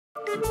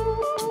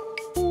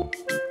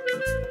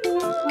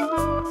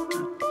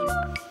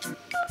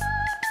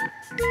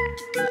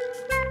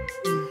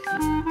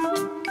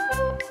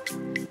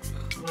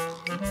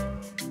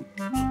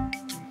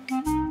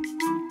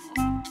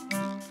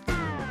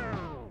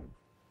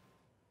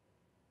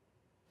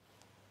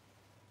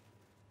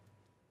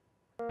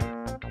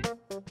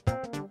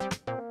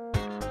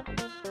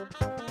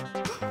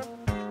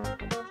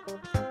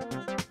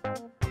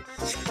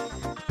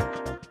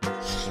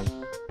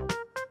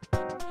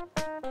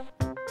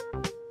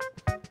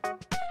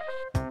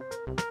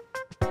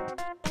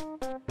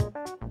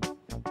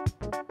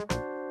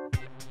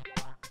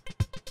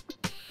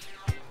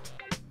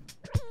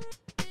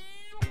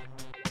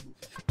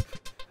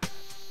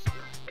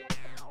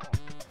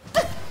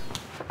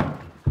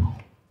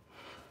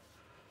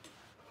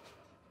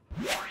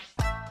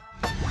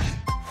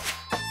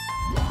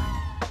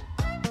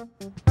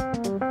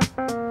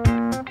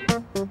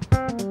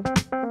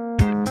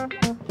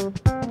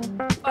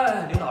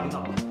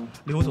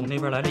刘总那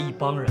边来了一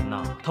帮人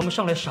呐，他们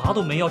上来啥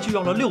都没要，就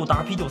要了6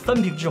打啤酒3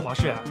瓶芝华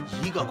士，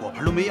一个果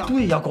盘都没要。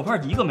对呀，果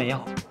盘一个没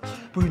要。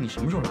不是你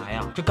什么时候来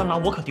呀？这干拉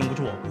我可盯不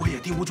住。我也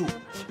盯不住。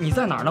你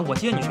在哪儿呢？我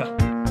接你去。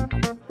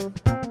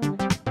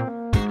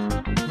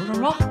什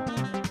么？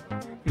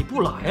你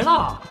不来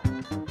了？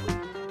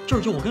这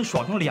儿就我跟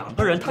爽爽2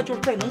个人，他就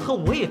是再能喝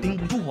我也盯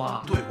不住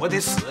啊。对，我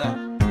得死。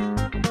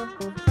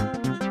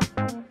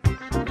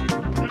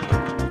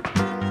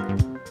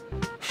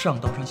上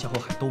刀山下火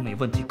海都没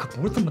问题，可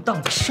不是这么档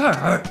子事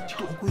儿。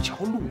桥归桥，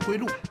路归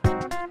路。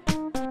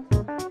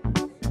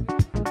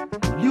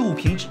6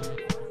瓶纸。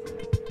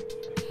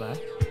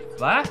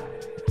喂，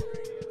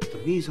什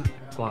么意思？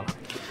挂了。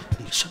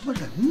你什么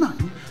人呢？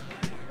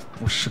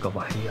我是个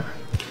玩意儿。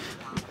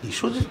你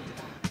说这，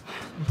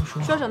你都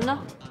说说什么呢？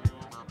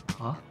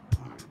啊？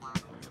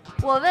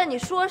我问你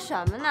说什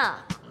么呢？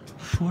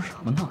说什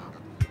么呢？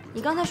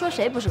你刚才说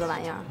谁不是个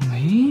玩意儿？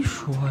没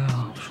说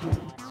呀。说。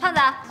胖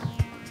子。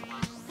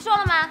说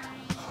了吗？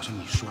好像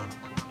你说了。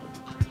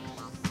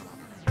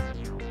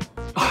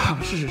啊，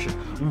是，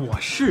我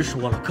是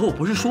说了，可我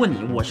不是说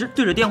你，我是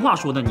对着电话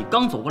说的。你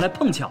刚走过来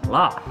碰巧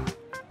了。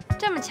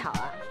这么巧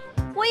啊！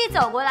我一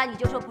走过来你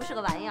就说不是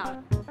个玩意儿。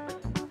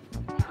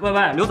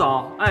喂，刘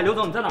总，哎，刘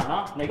总你在哪儿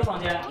呢？哪个房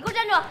间？你给我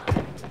站住！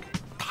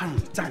他让你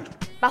站住。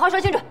把话说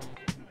清楚。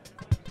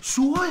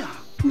说呀！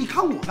你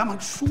看我干嘛？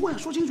说呀，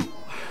说清楚。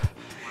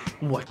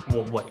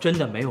我真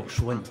的没有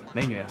说你，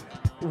美女。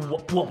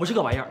我不是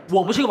个玩意儿，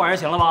我不是个玩意儿，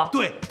行了吧？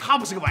对，他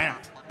不是个玩意儿。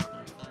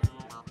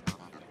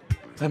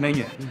哎，美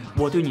女，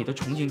我对你的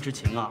崇敬之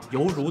情啊，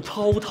犹如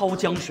滔滔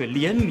江水，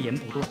连绵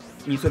不断。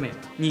你最美，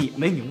你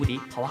美女无敌，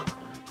好吧？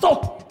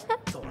走，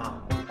走了。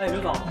哎，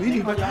刘总，美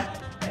女快来。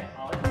哎，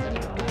好。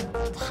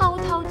滔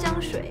滔江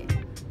水，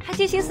还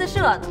激情四射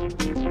呢。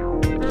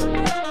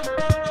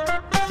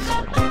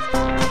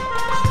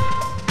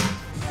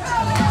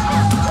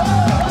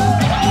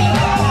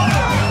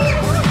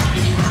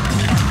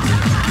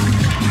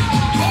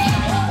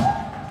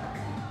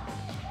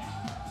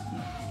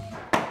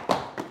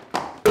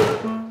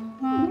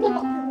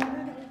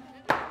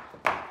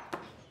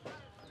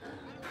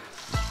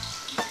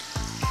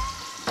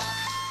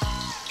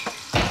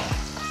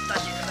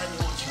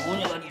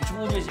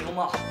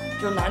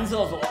这男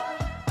厕所。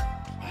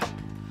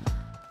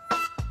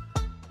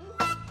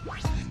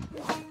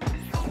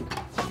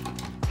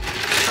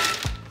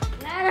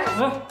来着。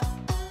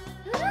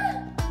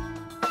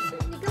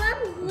你干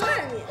嘛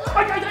不喝啊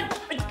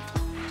你？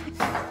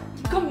哎！你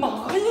干嘛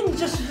呀？你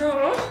这是？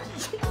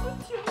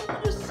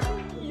这新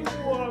衣服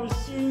啊，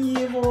新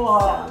衣服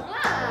啊。行了，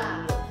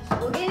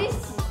我给你洗。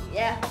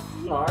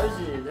哪儿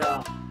洗去？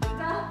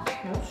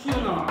去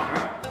哪儿？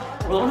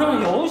楼上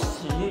有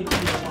洗衣机。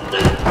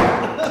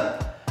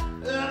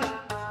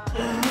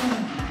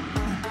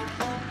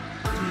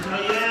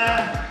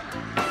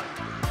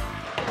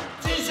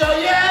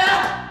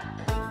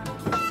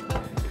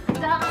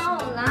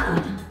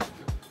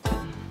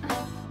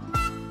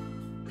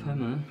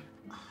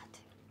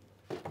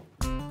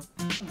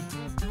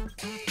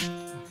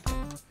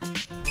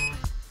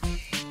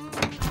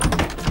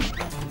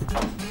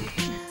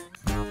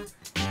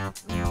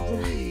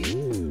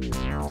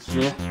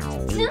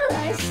进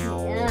来洗。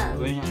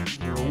对呀，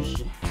没洗。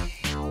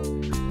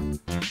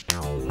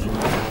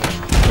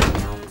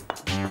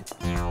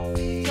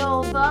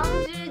酒逢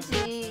知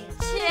己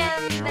千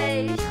杯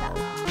少，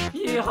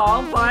一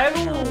行白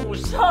鹭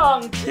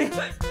上青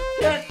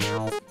天。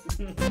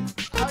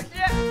好吃。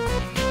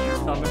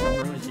咱们什么时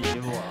候洗衣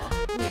服啊？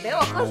你陪我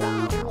喝爽，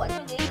我就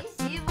给你洗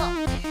衣服。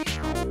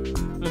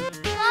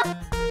走，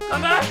干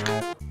杯！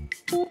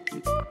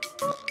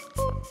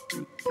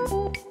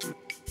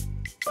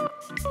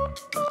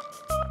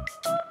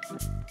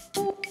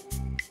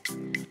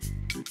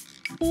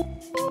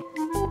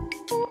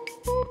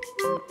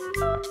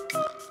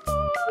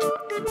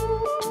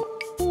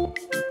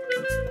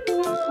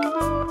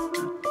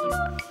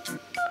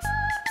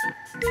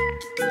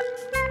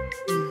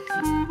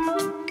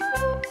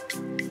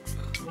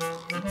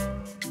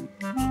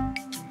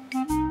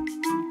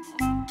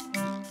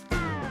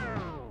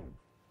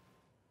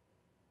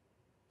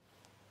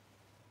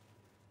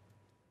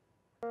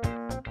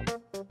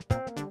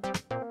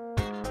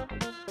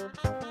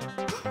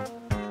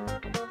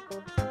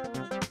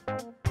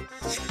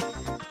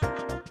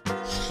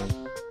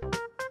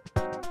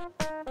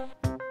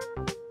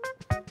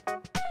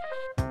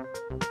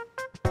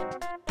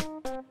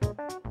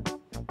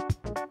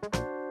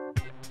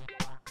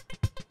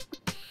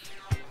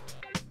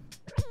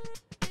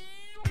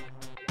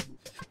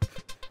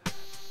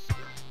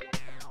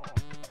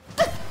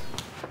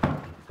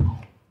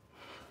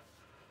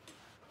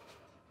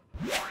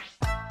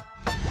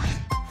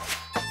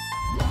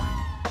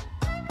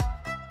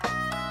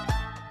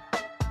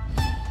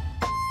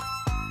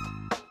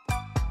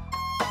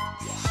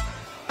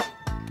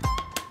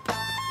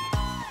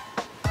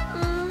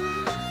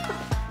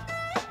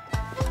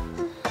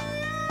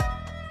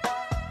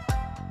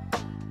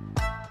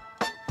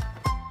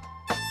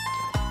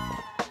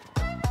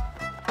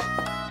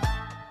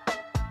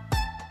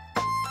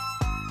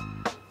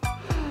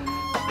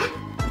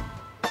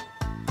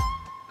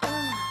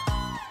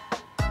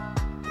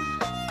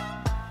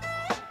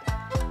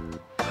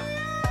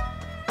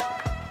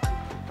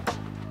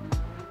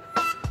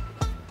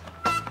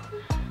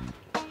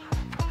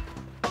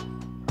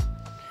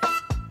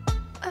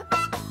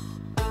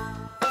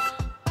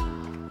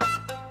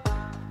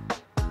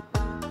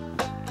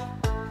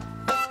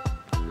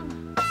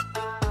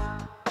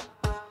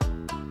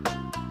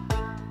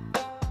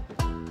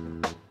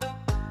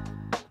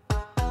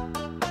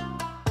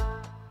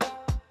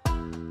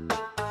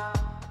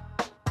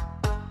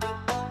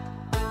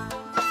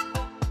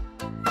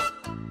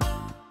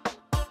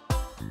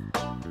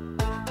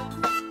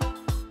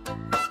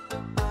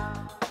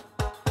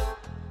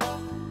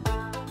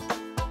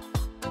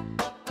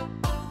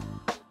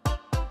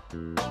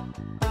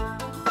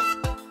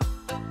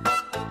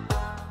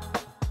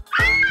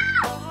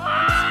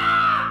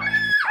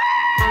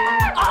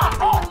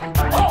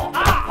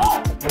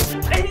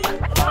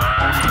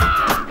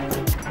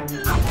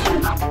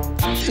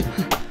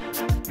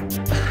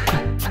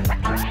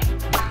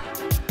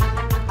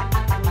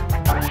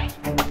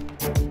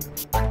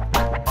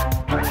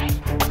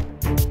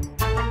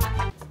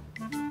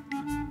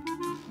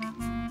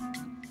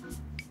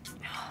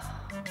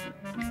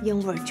烟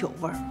味儿、酒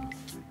味儿、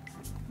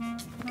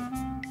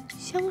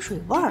香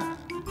水味儿，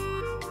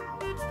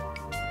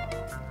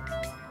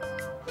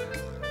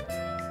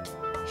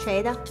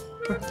谁的？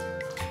不是，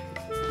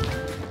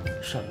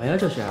什么呀？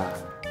这是？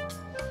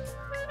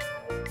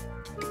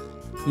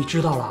你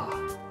知道了？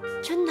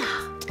真的？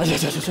哎呀，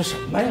这什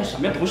么呀？什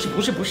么呀？不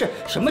是，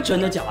什么真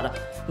的假的？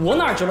我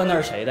哪知道那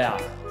是谁的呀？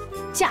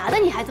假的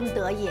你还这么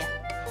得意？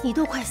你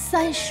都快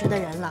30的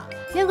人了，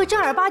连个正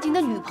儿八经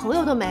的女朋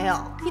友都没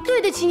有，你对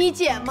得起你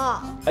姐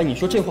吗？哎，你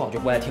说这话我就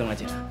不爱听了，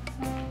姐。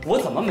我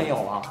怎么没有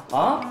啊？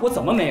啊，我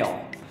怎么没有？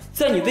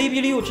在你威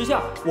逼利诱之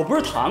下，我不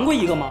是谈过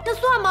一个吗？那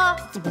算吗？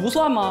这不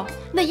算吗？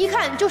那一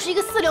看就是一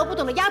个4流不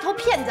懂的丫头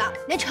片子，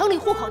连城里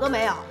户口都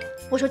没有。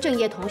我说郑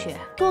烨同学，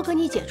多跟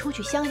你姐出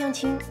去相相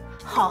亲，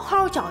好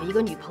好找一个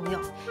女朋友，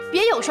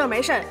别有事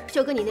没事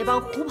就跟你那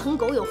帮狐朋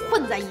狗友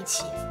混在一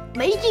起，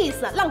没意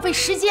思，浪费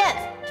时间。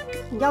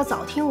你要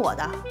早听我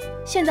的，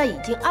现在已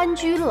经安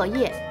居乐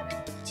业，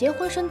结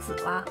婚生子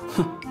了。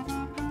哼，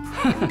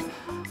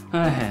哎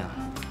呀，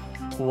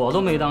我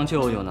都没当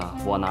舅舅呢，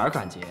我哪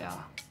敢结呀？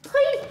嘿，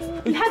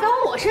你还敢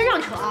往我身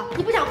上扯？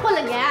你不想混了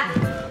你？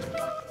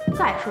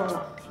再说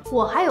了，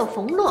我还有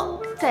冯乐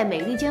在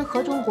美利坚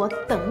合众国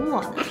等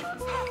我呢。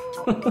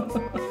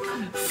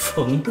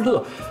冯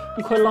乐，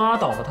你快拉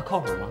倒吧，他靠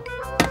谱吗？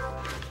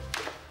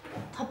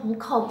他不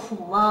靠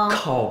谱吗？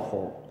靠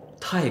谱，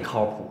太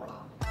靠谱了。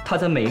他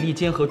在美利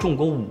坚合众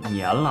国5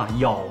年了，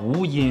杳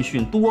无音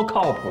讯，多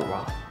靠谱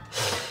啊！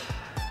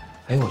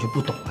哎，我就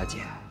不懂了，姐，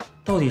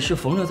到底是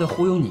冯乐在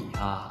忽悠你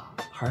啊，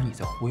还是你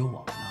在忽悠我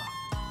们呢？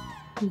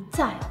你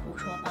再胡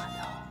说八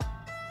道，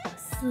我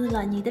撕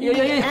了你的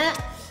脸！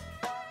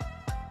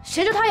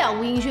谁说他杳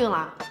无音讯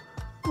了？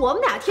我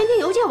们俩天天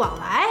邮件往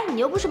来，你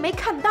又不是没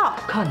看到。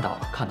看到了。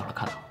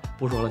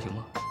不说了行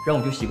吗？让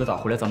我去洗个澡，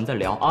回来咱们再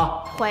聊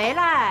啊。回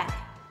来。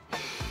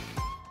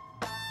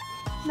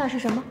那是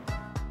什么？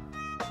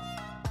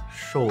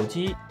手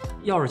机、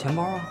钥匙、钱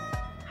包啊。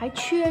还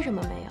缺什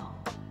么没有？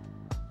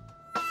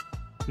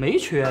没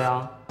缺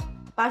呀。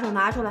把手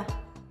拿出来，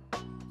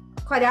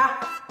快点儿。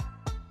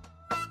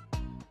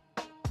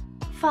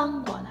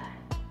翻过来。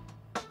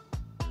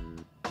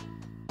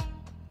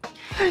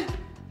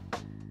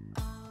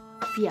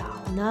表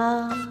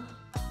呢？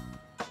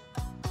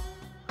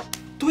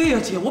对呀，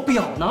姐，我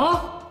表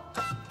呢？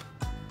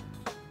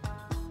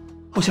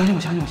我想想。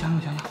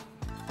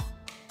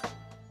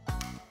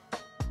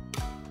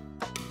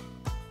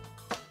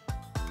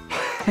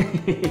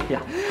嘿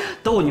呀，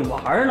逗你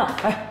玩呢！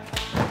哎，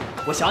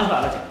我想起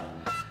来了，姐，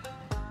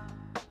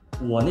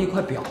我那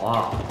块表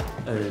啊，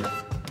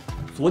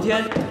昨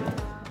天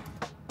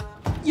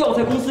要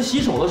在公司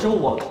洗手的时候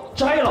我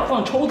摘了，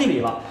放抽屉里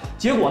了。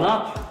结果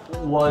呢，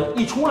我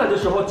一出来的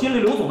时候接了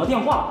刘总的电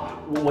话，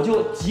我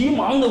就急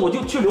忙的我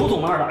就去刘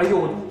总那儿了。哎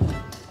呦，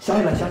想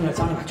起来，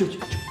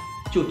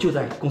就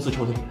在公司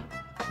抽屉里了，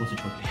公司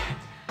抽屉里。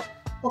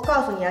我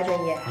告诉你啊，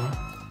郑烨，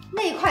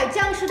那块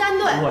江诗丹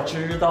顿，我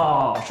知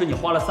道，是你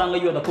花了3个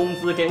月的工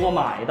资给我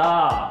买的，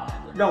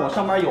让我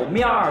上班有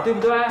面儿，对不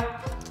对？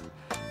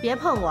别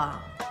碰我！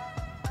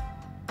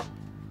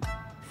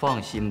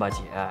放心吧，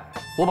姐，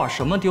我把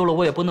什么丢了，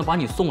我也不能把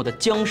你送我的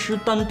江诗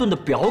丹顿的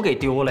表给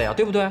丢了呀，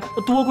对不对？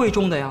那多贵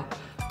重的呀！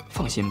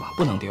放心吧，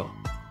不能丢。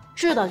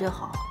知道就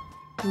好。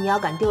你要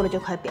敢丢了这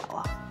块表啊，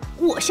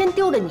我先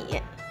丢了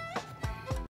你。